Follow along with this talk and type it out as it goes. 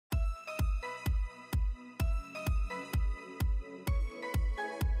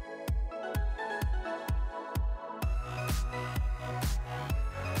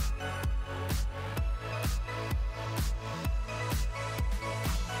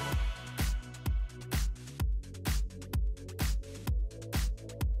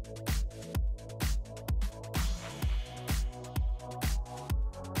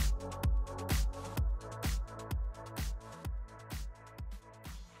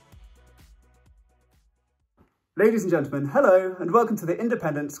Ladies and gentlemen, hello and welcome to the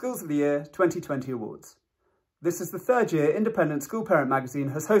Independent Schools of the Year 2020 Awards. This is the third year Independent School Parent Magazine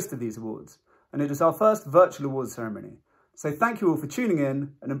has hosted these awards, and it is our first virtual awards ceremony. So thank you all for tuning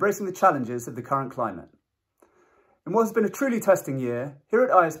in and embracing the challenges of the current climate. In what has been a truly testing year, here at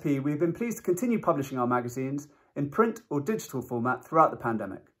ISP we have been pleased to continue publishing our magazines in print or digital format throughout the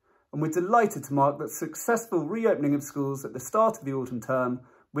pandemic, and we're delighted to mark the successful reopening of schools at the start of the autumn term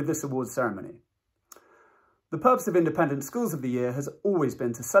with this awards ceremony. The purpose of Independent Schools of the Year has always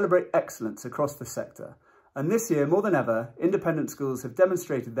been to celebrate excellence across the sector, and this year more than ever, independent schools have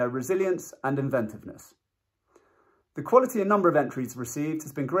demonstrated their resilience and inventiveness. The quality and number of entries received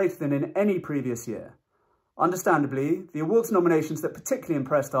has been greater than in any previous year. Understandably, the awards nominations that particularly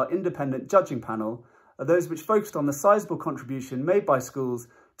impressed our independent judging panel are those which focused on the sizable contribution made by schools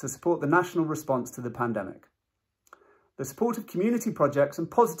to support the national response to the pandemic. The support of community projects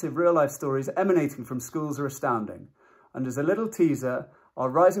and positive real-life stories emanating from schools are astounding, and as a little teaser, our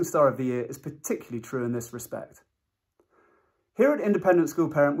Rising Star of the Year is particularly true in this respect. Here at Independent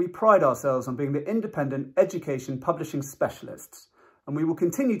School Parent, we pride ourselves on being the independent education publishing specialists, and we will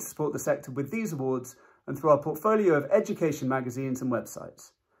continue to support the sector with these awards and through our portfolio of education magazines and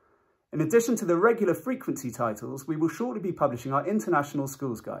websites. In addition to the regular frequency titles, we will shortly be publishing our International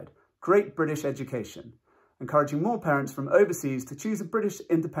Schools Guide, Great British Education, encouraging more parents from overseas to choose a British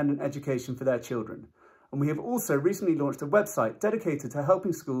independent education for their children. And we have also recently launched a website dedicated to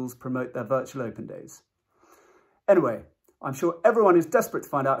helping schools promote their virtual open days. Anyway, I'm sure everyone is desperate to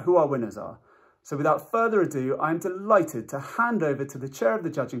find out who our winners are. So without further ado, I'm delighted to hand over to the chair of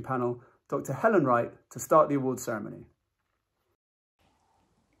the judging panel, Dr Helen Wright, to start the awards ceremony.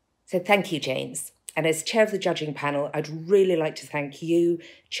 So thank you, James. And as chair of the judging panel, I'd really like to thank you,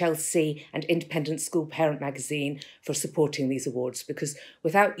 Chelsea and Independent School Parent Magazine for supporting these awards, because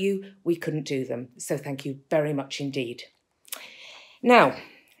without you, we couldn't do them. So thank you very much indeed. Now,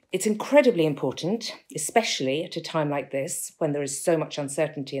 it's incredibly important, especially at a time like this, when there is so much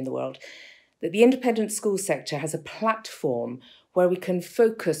uncertainty in the world, that the independent school sector has a platform where we can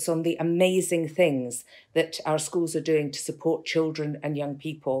focus on the amazing things that our schools are doing to support children and young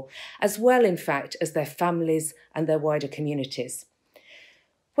people, as well, in fact, as their families and their wider communities.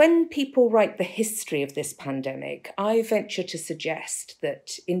 When people write the history of this pandemic, I venture to suggest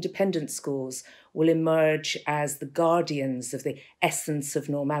that independent schools will emerge as the guardians of the essence of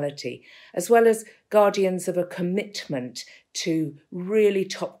normality, as well as guardians of a commitment to really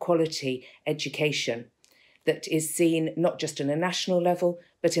top quality education that is seen not just on a national level,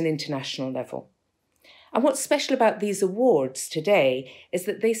 but an international level. And what's special about these awards today is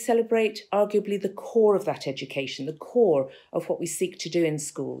that they celebrate arguably the core of that education, the core of what we seek to do in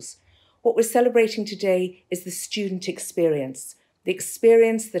schools. What we're celebrating today is the student experience, the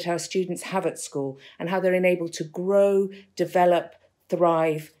experience that our students have at school and how they're enabled to grow, develop,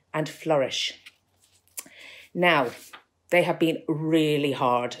 thrive and flourish. Now, they have been really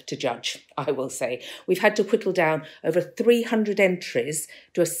hard to judge, I will say. We've had to whittle down over 300 entries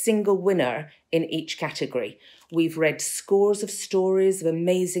to a single winner in each category. We've read scores of stories of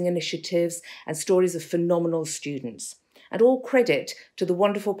amazing initiatives and stories of phenomenal students. And all credit to the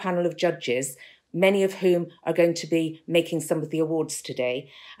wonderful panel of judges, many of whom are going to be making some of the awards today.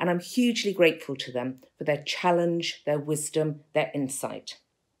 And I'm hugely grateful to them for their challenge, their wisdom, their insight.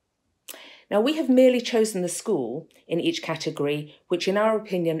 Now, we have merely chosen the school in each category, which in our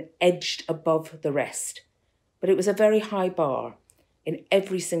opinion edged above the rest. But it was a very high bar in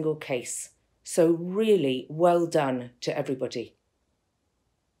every single case. So really well done to everybody.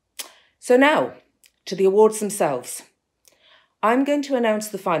 So now to the awards themselves. I'm going to announce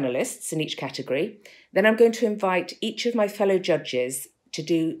the finalists in each category. Then I'm going to invite each of my fellow judges to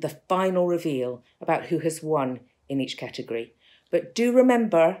do the final reveal about who has won in each category. But do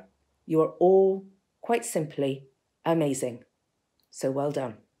remember, you are all, quite simply, amazing. So well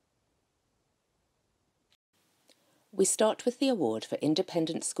done. We start with the award for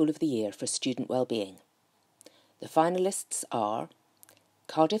Independent School of the Year for Student Wellbeing. The finalists are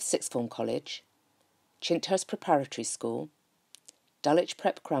Cardiff Sixth Form College, Chinthurst Preparatory School, Dulwich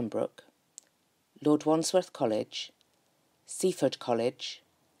Prep Cranbrook, Lord Wandsworth College, Seaford College,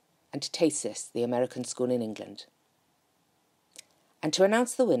 and Tasis, the American school in England. And to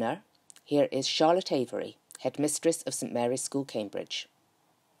announce the winner, here is Charlotte Avery, Headmistress of St Mary's School, Cambridge.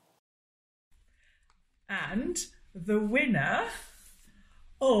 And the winner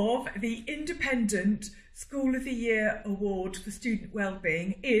of the Independent School of the Year Award for Student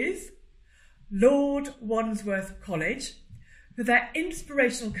Wellbeing is Lord Wandsworth College for their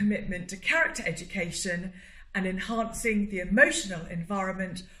inspirational commitment to character education and enhancing the emotional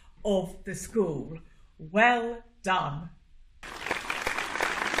environment of the school. Well done.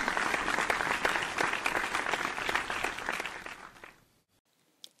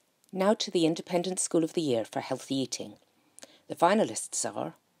 Now to the Independent School of the Year for Healthy Eating. The finalists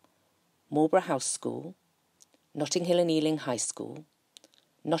are Marlborough House School, Notting Hill and Ealing High School,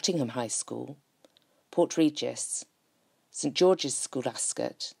 Nottingham High School, Port Regis, St George's School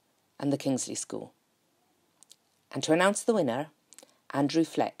Ascot and the Kingsley School. And to announce the winner, Andrew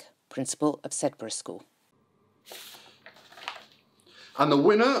Fleck, Principal of Sedbergh School. And the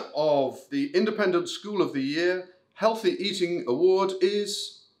winner of the Independent School of the Year Healthy Eating Award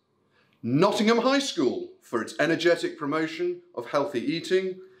is Nottingham High School for its energetic promotion of healthy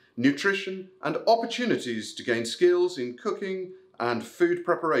eating, nutrition and opportunities to gain skills in cooking and food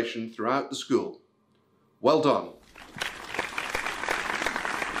preparation throughout the school. Well done.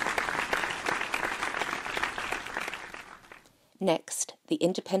 Next, the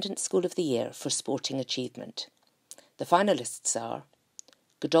Independent School of the Year for Sporting Achievement. The finalists are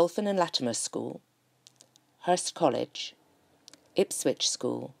Godolphin and Latimer School, Hurst College, Ipswich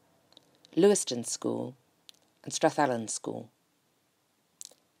School, Lewiston School and Strathallan School.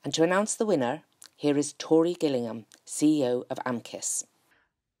 And to announce the winner, here is Tori Gillingham, CEO of AMKIS.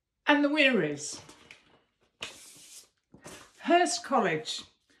 And the winner is Hurst College,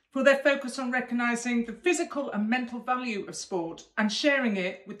 for their focus on recognising the physical and mental value of sport and sharing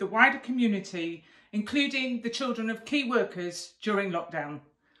it with the wider community, including the children of key workers during lockdown.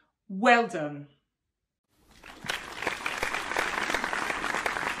 Well done.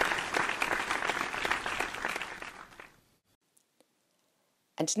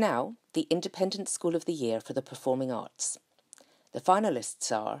 And now, the Independent School of the Year for the Performing Arts. The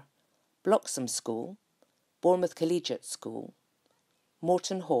finalists are Bloxham School, Bournemouth Collegiate School,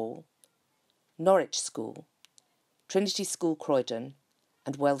 Morton Hall, Norwich School, Trinity School Croydon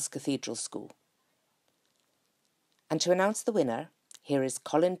and Wells Cathedral School. And to announce the winner, here is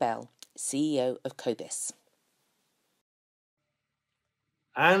Colin Bell, CEO of Cobis.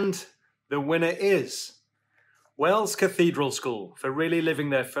 And the winner is Wells Cathedral School for really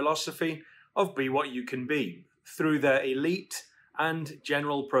living their philosophy of be what you can be through their elite and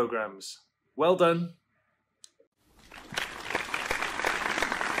general programmes. Well done.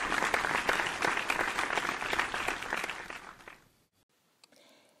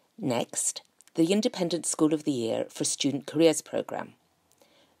 Next, the Independent School of the Year for Student Careers Programme.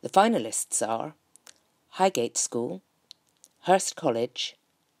 The finalists are Highgate School, Hurst College,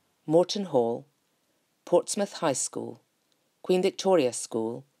 Morton Hall, Portsmouth High School, Queen Victoria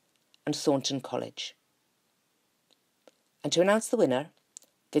School and Thornton College. And to announce the winner,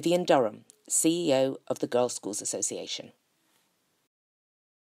 Vivian Durham, CEO of the Girls' Schools Association.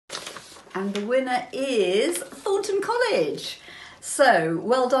 And the winner is Thornton College. So,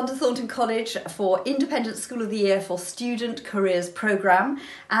 well done to Thornton College for Independent School of the Year for Student Careers Programme,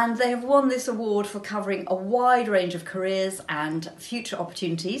 and they have won this award for covering a wide range of careers and future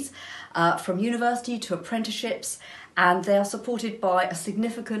opportunities, from university to apprenticeships, and they are supported by a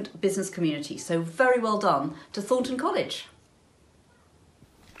significant business community. So very well done to Thornton College.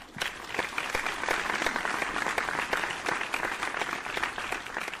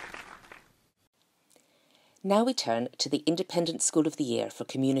 Now we turn to the Independent School of the Year for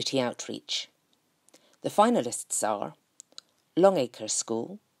Community Outreach. The finalists are Longacre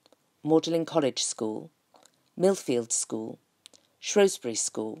School, Magdalen College School, Millfield School, Shrewsbury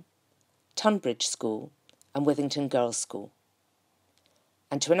School, Tunbridge School and Withington Girls' School.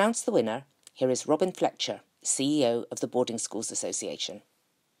 And to announce the winner, here is Robin Fletcher, CEO of the Boarding Schools Association.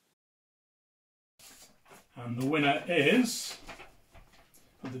 And the winner is,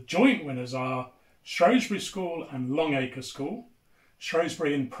 the joint winners are Shrewsbury School and Longacre School.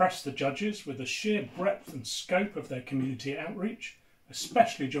 Shrewsbury impressed the judges with the sheer breadth and scope of their community outreach,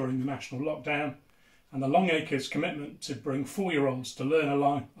 especially during the national lockdown, and the Longacre's commitment to bring 4-year-olds to learn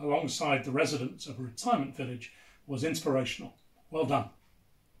alongside the residents of a retirement village was inspirational. Well done.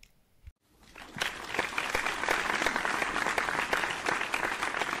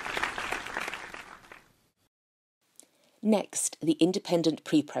 Next, the Independent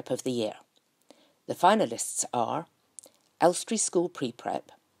Pre-Prep of the Year. The finalists are Elstree School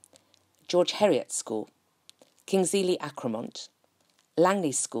Pre-Prep, George Heriot School, Kingsealy Acremont,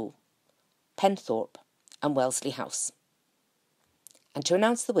 Langley School, Penthorpe and Wellesley House. And to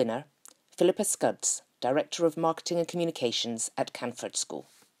announce the winner, Philippa Scudds, Director of Marketing and Communications at Canford School.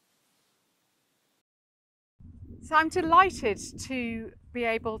 So I'm delighted to be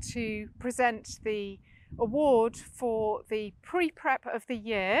able to present the award for the Pre-Prep of the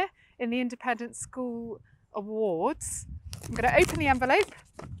Year in the Independent School Awards. I'm going to open the envelope.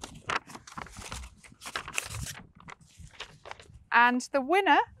 And the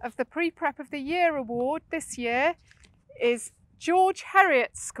winner of the Pre-Prep of the Year award this year is George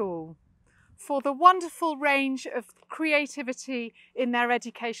Heriot School for the wonderful range of creativity in their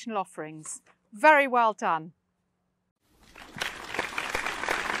educational offerings. Very well done.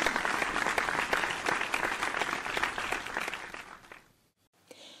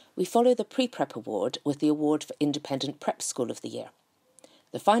 We follow the Pre-Prep Award with the award for Independent Prep School of the Year.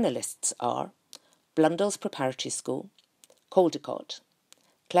 The finalists are Blundell's Preparatory School, Caldecott,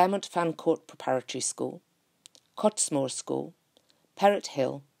 Claremont Fancourt Preparatory School, Cottesmore School, Perrott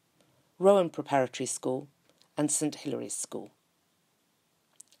Hill, Rowan Preparatory School and St Hilary's School.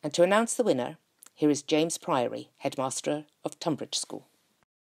 And to announce the winner, here is James Priory, Headmaster of Tunbridge School.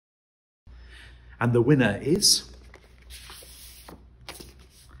 And the winner is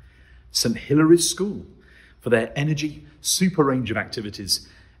St Hilary's School for their energy, super range of activities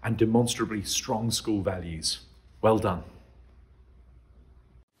and demonstrably strong school values. Well done.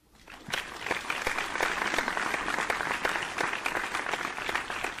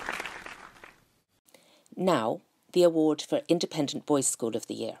 Now, the award for Independent Boys School of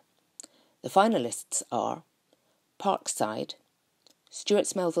the Year. The finalists are Parkside,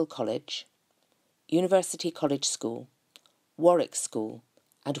 Stuart's Melville College, University College School, Warwick School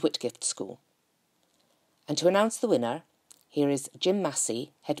and Whitgift School. And to announce the winner, here is Jim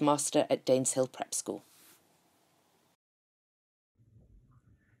Massey, Headmaster at Daneshill Prep School.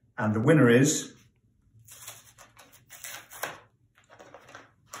 And the winner is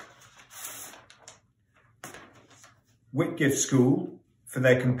Whitgift School for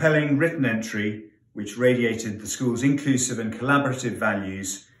their compelling written entry which radiated the school's inclusive and collaborative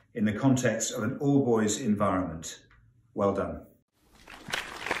values in the context of an all-boys environment. Well done.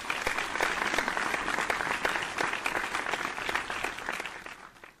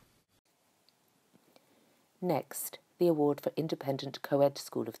 Next, the award for Independent Co-ed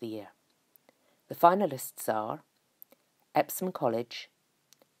School of the Year. The finalists are Epsom College,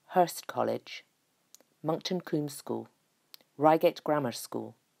 Hurst College, Monkton Coombs School, Reigate Grammar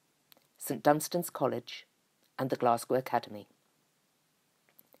School, St Dunstan's College and the Glasgow Academy.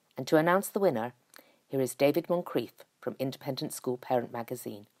 And to announce the winner, here is David Moncrief from Independent School Parent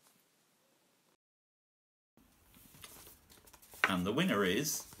Magazine. And the winner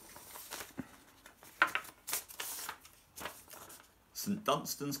is St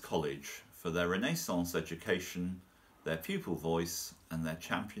Dunstan's College for their Renaissance education, their pupil voice and their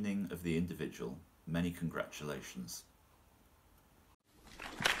championing of the individual. Many congratulations.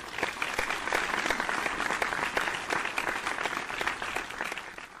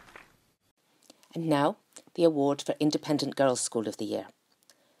 And now, the award for Independent Girls School of the Year.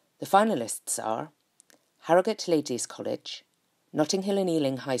 The finalists are Harrogate Ladies College, Notting Hill and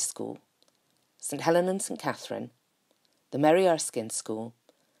Ealing High School, St Helen and St Catherine, the Mary Erskine School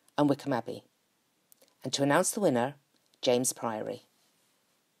and Wickham Abbey. And to announce the winner, James Priory.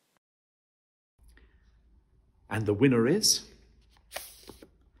 And the winner is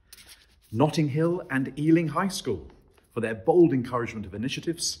Notting Hill and Ealing High School for their bold encouragement of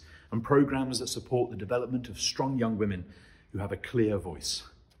initiatives and programmes that support the development of strong young women who have a clear voice.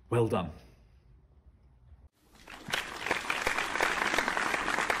 Well done.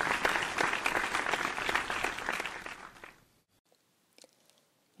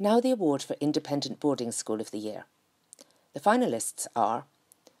 Now the award for Independent Boarding School of the Year. The finalists are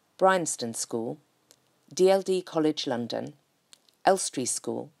Bryanston School, DLD College London, Elstree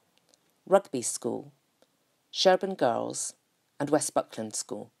School, Rugby School, Sherborne Girls and West Buckland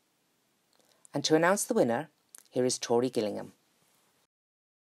School. And to announce the winner, here is Tori Gillingham.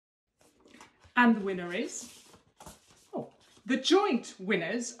 And the winner is... the joint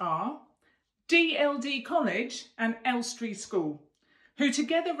winners are DLD College and Elstree School, who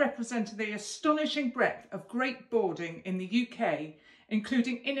together represented the astonishing breadth of great boarding in the UK,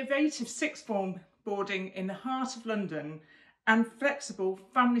 including innovative sixth form boarding in the heart of London and flexible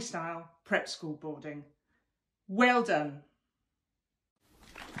family-style prep school boarding. Well done.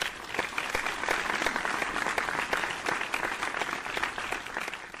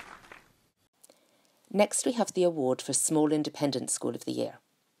 Next we have the award for Small Independent School of the Year.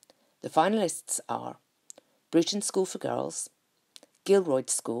 The finalists are Bruton School for Girls, Gilroyd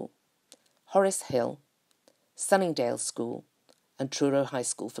School, Horace Hill, Sunningdale School and Truro High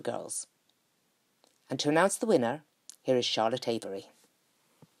School for Girls. And to announce the winner, here is Charlotte Avery.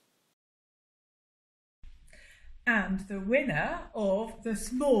 And the winner of the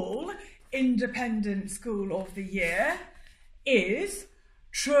Small Independent School of the Year is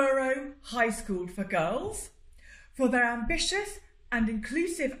Truro High School for Girls for their ambitious and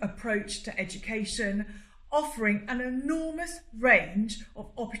inclusive approach to education, offering an enormous range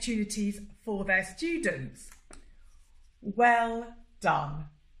of opportunities for their students. Well done.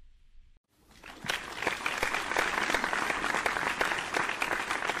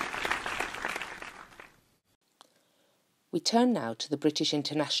 We turn now to the British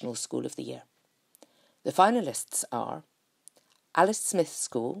International School of the Year. The finalists are Alice Smith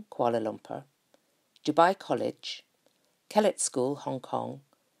School, Kuala Lumpur, Dubai College, Kellett School, Hong Kong,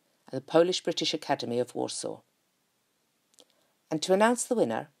 and the Polish-British Academy of Warsaw. And to announce the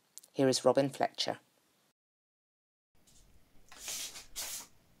winner, here is Robin Fletcher.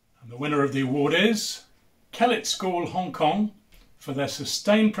 And the winner of the award is Kellett School, Hong Kong, for their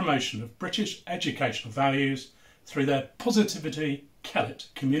sustained promotion of British educational values through their Positivity Kellett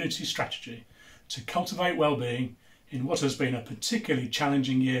community strategy to cultivate well-being in what has been a particularly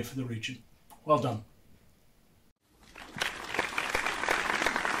challenging year for the region. Well done.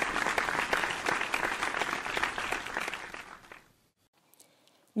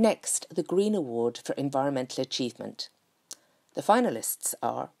 Next, the Green Award for Environmental Achievement. The finalists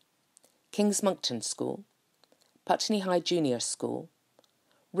are Kings Monkton School, Putney High Junior School,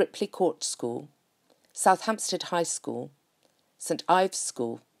 Ripley Court School, South Hampstead High School, St Ives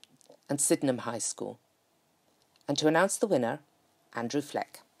School and Sydenham High School. And to announce the winner, Andrew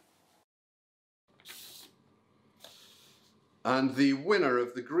Fleck. And the winner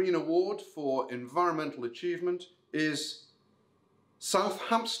of the Green Award for Environmental Achievement is South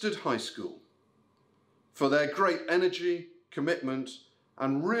Hampstead High School for their great energy, commitment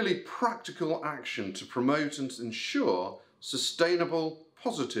and really practical action to promote and ensure sustainable,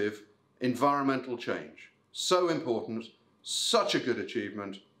 positive environmental change. So important, such a good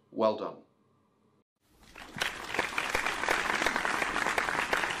achievement, well done.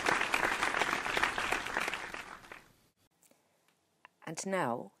 And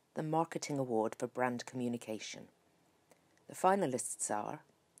now, the Marketing Award for Brand Communication. The finalists are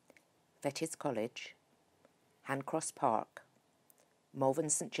Fettes College, Hancross Park, Malvern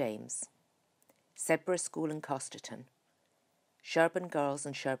St James, Sedbergh School in Costerton, Sherburn Girls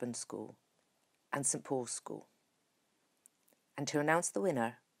and Sherburn School, and St Paul's School. And to announce the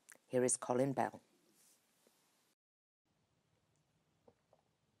winner, here is Colin Bell.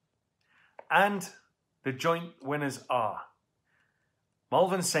 And the joint winners are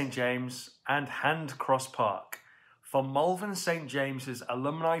Malvern St James and Hancross Park for Malvern St James's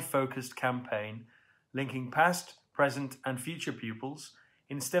alumni-focused campaign linking past, present and future pupils,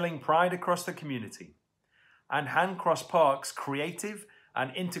 instilling pride across the community, and Hancross Park's creative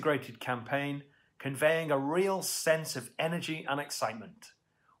and integrated campaign conveying a real sense of energy and excitement.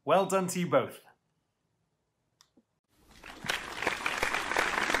 Well done to you both.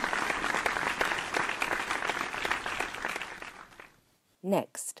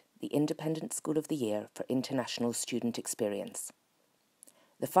 Next, the Independent School of the Year for International Student Experience.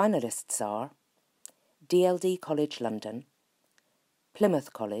 The finalists are DLD College London,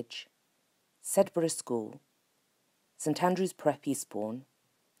 Plymouth College, Sedbergh School, St Andrew's Prep Eastbourne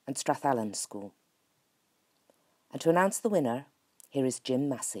and Strathallan School. And to announce the winner, here is Jim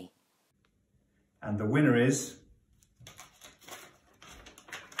Massey. And the winner is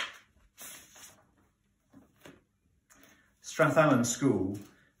Strathallan School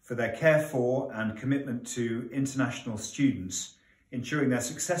for their care for and commitment to international students, ensuring their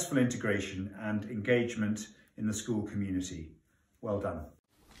successful integration and engagement in the school community. Well done.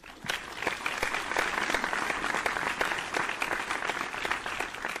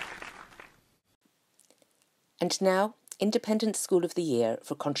 And now, Independent School of the Year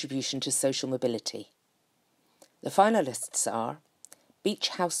for contribution to social mobility. The finalists are Beach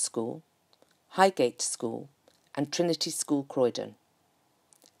House School, Highgate School and Trinity School Croydon.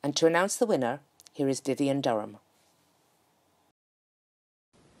 And to announce the winner, here is Vivian Durham.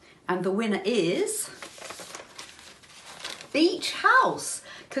 And the winner is Beach House.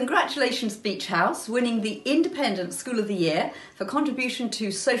 Congratulations, Beach House, winning the Independent School of the Year for contribution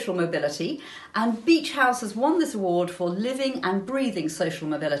to social mobility. And Beach House has won this award for living and breathing social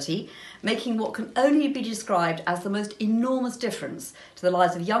mobility, making what can only be described as the most enormous difference to the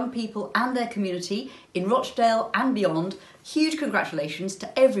lives of young people and their community in Rochdale and beyond. Huge congratulations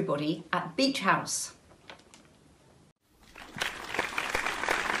to everybody at Beach House.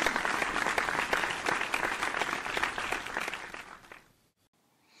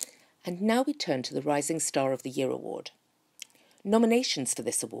 And now we turn to the Rising Star of the Year award. Nominations for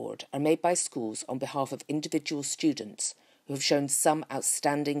this award are made by schools on behalf of individual students who have shown some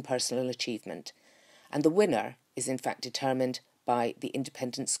outstanding personal achievement, and the winner is in fact determined by the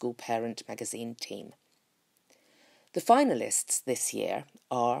Independent School Parent magazine team. The finalists this year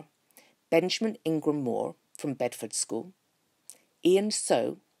are Benjamin Ingram Moore from Bedford School, Ian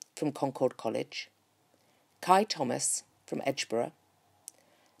So from Concord College, Kai Thomas from Edgeborough,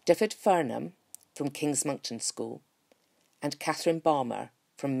 David Furnham from Kingsmonkton School, and Catherine Balmer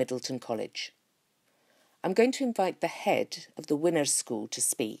from Middleton College. I'm going to invite the head of the winners' school to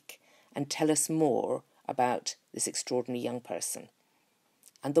speak and tell us more about this extraordinary young person.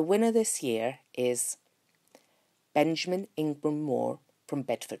 And the winner this year is Benjamin Ingram Moore from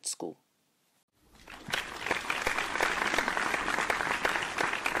Bedford School.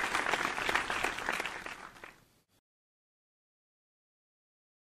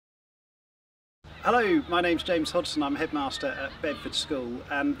 Hello, my name's James Hodson. I'm headmaster at Bedford School,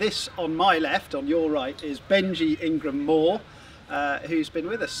 and this on my left, on your right, is Benji Ingram Moore, who's been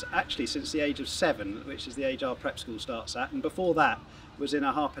with us actually since the age of 7, which is the age our prep school starts at, and before that was in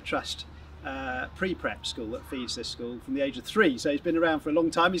a Harper Trust pre-prep school that feeds this school from the age of 3. So he's been around for a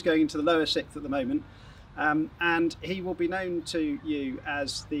long time. He's going into the lower 6th at the moment, and he will be known to you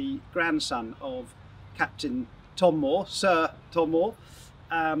as the grandson of Captain Tom Moore, Sir Tom Moore,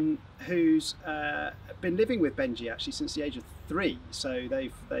 who's been living with Benji actually since the age of 3. So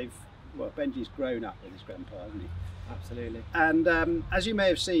well, Benji's grown up with his grandpa, hasn't he? Absolutely. And as you may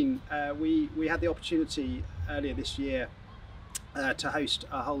have seen, we had the opportunity earlier this year to host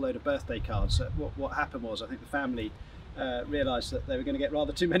a whole load of birthday cards. What happened was, I think the family realised that they were going to get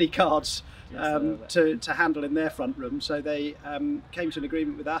rather too many cards to handle in their front room, so they came to an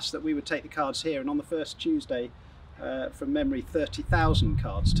agreement with us that we would take the cards here, and on the first Tuesday, from memory, 30,000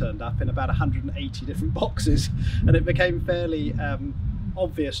 cards turned up in about 180 different boxes, and it became fairly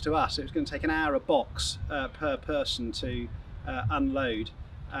obvious to us it was going to take an hour a box per person to unload,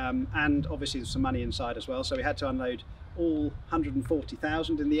 and obviously there's some money inside as well, so we had to unload all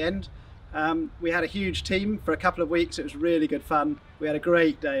 140,000 in the end. We had a huge team for a couple of weeks. It was really good fun. We had a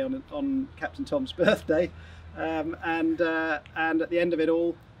great day on Captain Tom's birthday, and at the end of it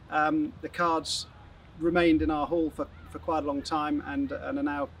all, the cards remained in our hall for quite a long time and are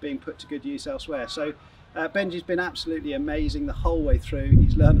now being put to good use elsewhere. So Benji's been absolutely amazing the whole way through.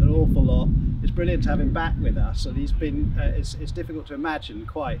 He's learned an awful lot. It's brilliant to have him back with us, and he's been it's difficult to imagine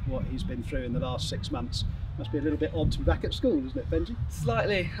quite what he's been through in the last 6 months. Must be a little bit odd to be back at school, isn't it, Benji?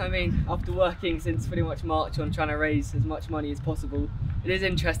 Slightly. I mean, after working since pretty much March on trying to raise as much money as possible, it is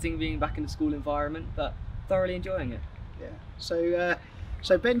interesting being back in the school environment, but thoroughly enjoying it. Yeah.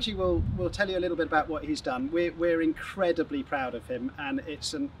 So Benji will tell you a little bit about what he's done. We're incredibly proud of him, and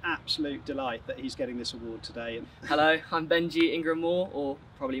it's an absolute delight that he's getting this award today. Hello, I'm Benji Ingram Moore, or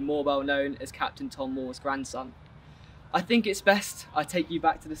probably more well known as Captain Tom Moore's grandson. I think it's best I take you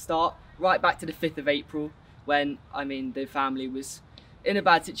back to the start, right back to the 5th of April, when, the family was in a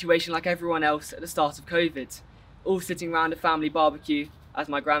bad situation like everyone else at the start of COVID, all sitting around a family barbecue as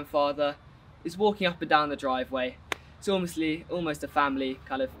my grandfather is walking up and down the driveway. It's almost a family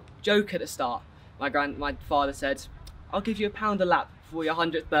kind of joke at the start. My father said, "I'll give you £1 a lap for your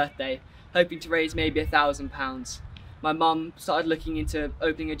 100th birthday," hoping to raise maybe £1,000. My mum started looking into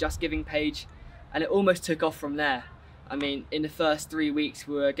opening a Just Giving page, and it almost took off from there. In the first 3 weeks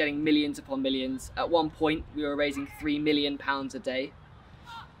we were getting millions upon millions. At one point we were raising £3 million a day.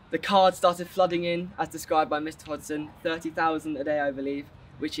 The cards started flooding in, as described by Mr. Hodson, 30,000 a day I believe,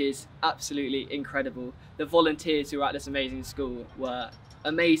 which is absolutely incredible. The volunteers who were at this amazing school were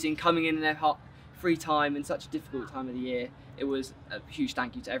amazing, coming in their free time in such a difficult time of the year. It was a huge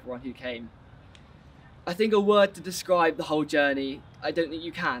thank you to everyone who came. I think a word to describe the whole journey, I don't think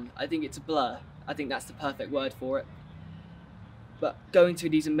you can. I think it's a blur. I think that's the perfect word for it. But going to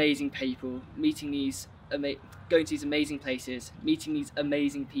these amazing people, going to these amazing places, meeting these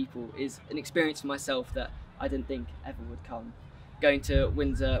amazing people is an experience for myself that I didn't think ever would come. Going to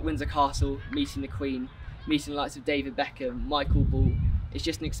Windsor Castle, meeting the Queen, meeting the likes of David Beckham, Michael Ball, it's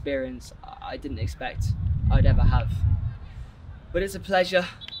just an experience I didn't expect I'd ever have. But it's a pleasure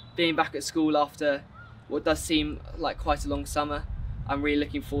being back at school after what does seem like quite a long summer. I'm really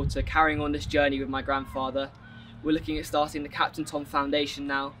looking forward to carrying on this journey with my grandfather. We're looking at starting the Captain Tom Foundation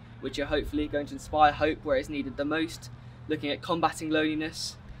now, which are hopefully going to inspire hope where it's needed the most, looking at combating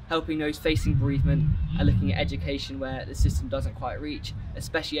loneliness, helping those facing bereavement, and looking at education where the system doesn't quite reach,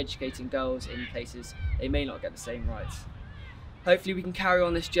 especially educating girls in places they may not get the same rights. Hopefully we can carry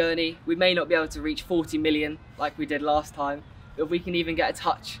on this journey. We may not be able to reach 40 million like we did last time, but if we can even get a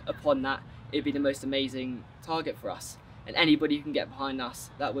touch upon that, it'd be the most amazing target for us. And anybody who can get behind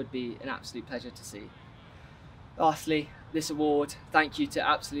us, that would be an absolute pleasure to see. Lastly, this award, thank you to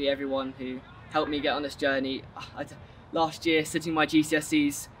absolutely everyone who helped me get on this journey. Last year, sitting my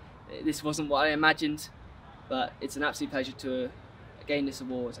GCSEs, this wasn't what I imagined, but it's an absolute pleasure to gain this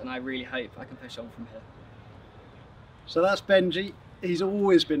award, and I really hope I can push on from here. So that's Benji. He's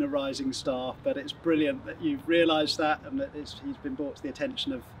always been a rising star, but it's brilliant that you've realised that and that he's been brought to the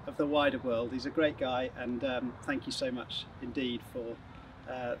attention of the wider world. He's a great guy, and thank you so much indeed for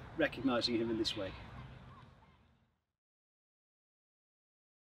recognising him in this way.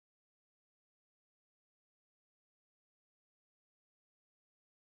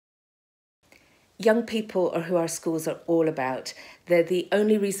 Young people are who our schools are all about. They're the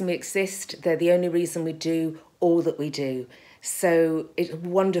only reason we exist. They're the only reason we do all that we do. So it's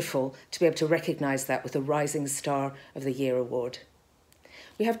wonderful to be able to recognise that with the Rising Star of the Year award.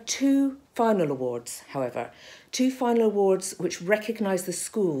 We have 2 final awards, however, 2 final awards which recognise the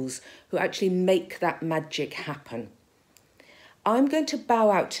schools who actually make that magic happen. I'm going to bow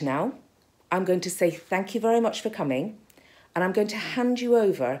out now. I'm going to say thank you very much for coming, and I'm going to hand you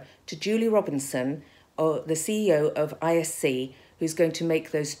over to Julie Robinson, the CEO of ISC, who's going to make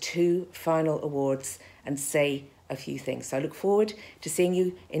those 2 final awards and say a few things. So I look forward to seeing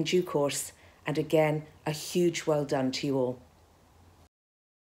you in due course, and again, a huge well done to you all.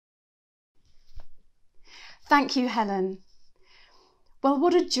 Thank you, Helen. Well,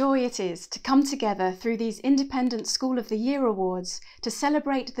 what a joy it is to come together through these Independent School of the Year awards to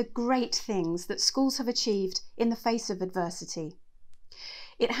celebrate the great things that schools have achieved in the face of adversity.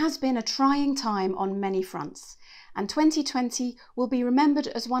 It has been a trying time on many fronts, and 2020 will be remembered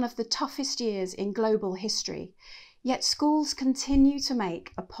as one of the toughest years in global history, yet schools continue to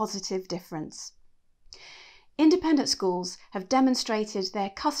make a positive difference. Independent schools have demonstrated their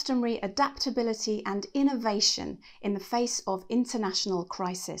customary adaptability and innovation in the face of international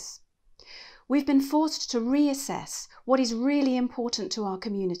crisis. We've been forced to reassess what is really important to our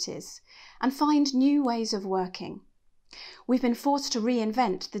communities and find new ways of working. We've been forced to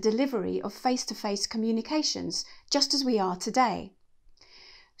reinvent the delivery of face-to-face communications, just as we are today.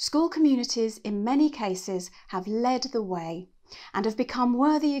 School communities, in many cases, have led the way and have become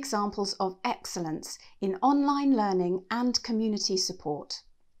worthy examples of excellence in online learning and community support.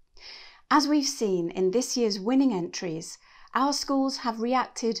 As we've seen in this year's winning entries, our schools have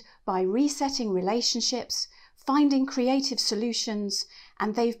reacted by resetting relationships, finding creative solutions,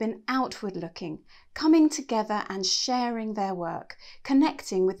 and they've been outward-looking, coming together and sharing their work,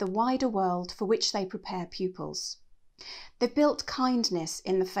 connecting with the wider world for which they prepare pupils. They've built kindness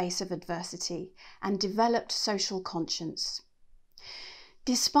in the face of adversity and developed social conscience.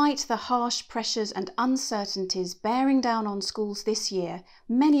 Despite the harsh pressures and uncertainties bearing down on schools this year,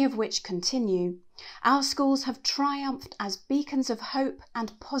 many of which continue, our schools have triumphed as beacons of hope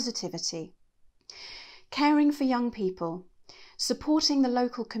and positivity. Caring for young people, supporting the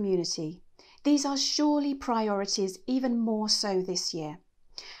local community, these are surely priorities even more so this year.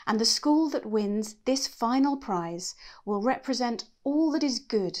 And the school that wins this final prize will represent all that is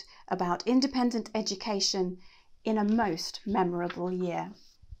good about independent education in a most memorable year.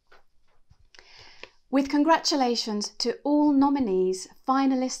 With congratulations to all nominees,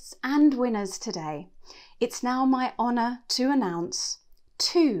 finalists and winners today, it's now my honour to announce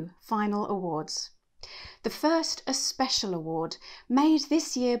 2 final awards. The first, a special award made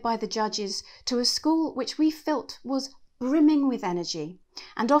this year by the judges to a school which we felt was brimming with energy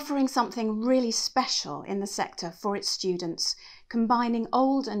and offering something really special in the sector for its students, combining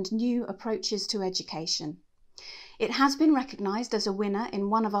old and new approaches to education. It has been recognised as a winner in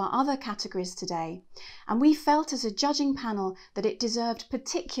one of our other categories today, and we felt as a judging panel that it deserved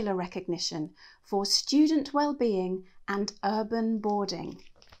particular recognition for student well-being and urban boarding.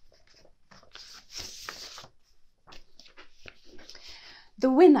 The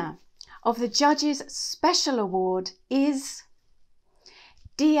winner of the judges' special award is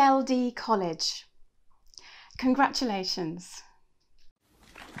DLD College. Congratulations.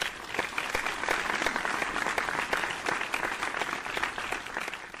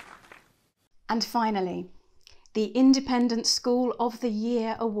 And finally, the Independent School of the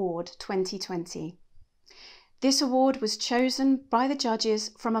Year Award 2020. This award was chosen by the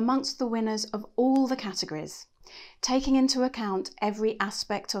judges from amongst the winners of all the categories, taking into account every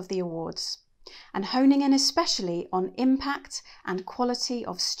aspect of the awards, and honing in especially on impact and quality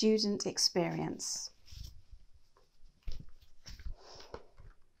of student experience.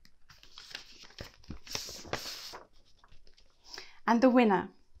 And the winner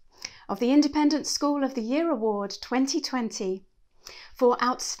of the Independent School of the Year Award 2020 for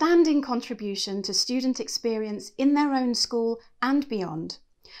outstanding contribution to student experience in their own school and beyond,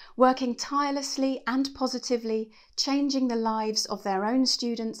 working tirelessly and positively, changing the lives of their own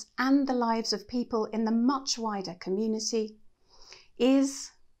students and the lives of people in the much wider community,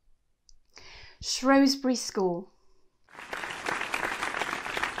 is Shrewsbury School.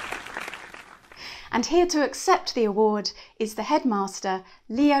 And here to accept the award is the headmaster,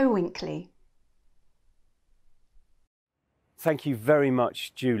 Leo Winkley. Thank you very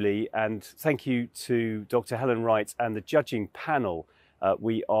much, Julie, and thank you to Dr Helen Wright and the judging panel.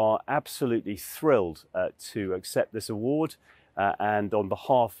 We are absolutely thrilled to accept this award, and on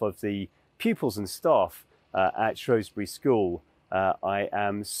behalf of the pupils and staff at Shrewsbury School, I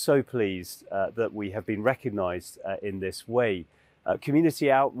am so pleased that we have been recognised in this way.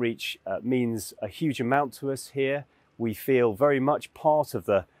 Community outreach means a huge amount to us here. We feel very much part of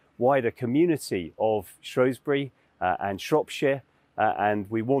the wider community of Shrewsbury and Shropshire, and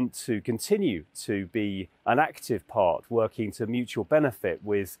we want to continue to be an active part, working to mutual benefit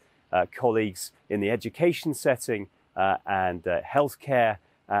with colleagues in the education setting and healthcare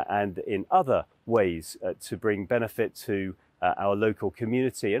and in other ways to bring benefit to our local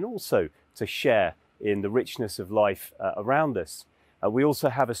community and also to share in the richness of life around us. We also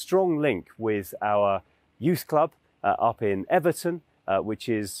have a strong link with our youth club up in Everton, which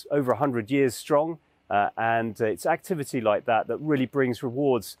is over 100 years strong. And it's activity like that that really brings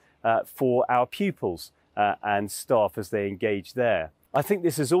rewards for our pupils and staff as they engage there. I think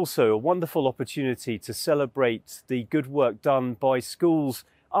this is also a wonderful opportunity to celebrate the good work done by schools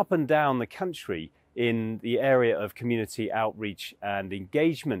up and down the country in the area of community outreach and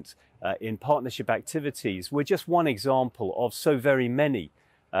engagement in partnership activities. We're just one example of so very many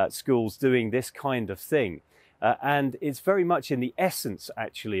schools doing this kind of thing. And it's very much in the essence,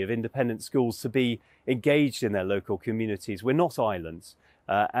 actually, of independent schools to be engaged in their local communities. We're not islands,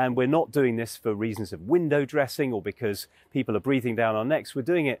 and we're not doing this for reasons of window dressing or because people are breathing down our necks. We're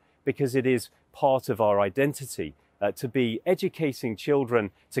doing it because it is part of our identity to be educating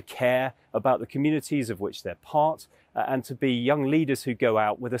children to care about the communities of which they're part, and to be young leaders who go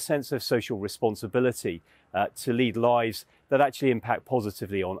out with a sense of social responsibility to lead lives that actually impact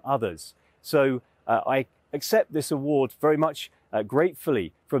positively on others. So I accept this award very much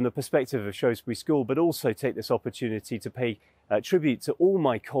gratefully from the perspective of Shrewsbury School, but also take this opportunity to pay tribute to all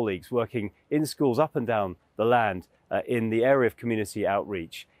my colleagues working in schools up and down the land in the area of community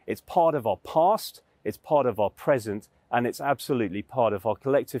outreach. It's part of our past, it's part of our present, and it's absolutely part of our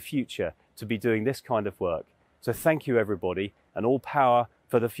collective future to be doing this kind of work. So thank you, everybody, and all power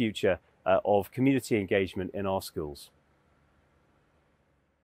for the future of community engagement in our schools.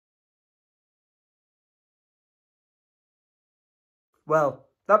 Well,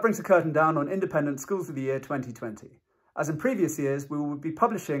 that brings the curtain down on Independent Schools of the Year 2020. As in previous years, we will be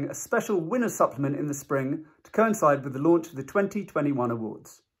publishing a special winners supplement in the spring to coincide with the launch of the 2021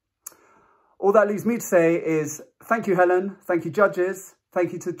 awards. All that leaves me to say is thank you, Helen, thank you, judges,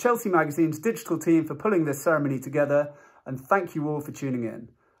 thank you to Chelsea Magazine's digital team for pulling this ceremony together, and thank you all for tuning in.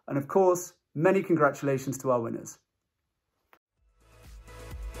 And of course, many congratulations to our winners.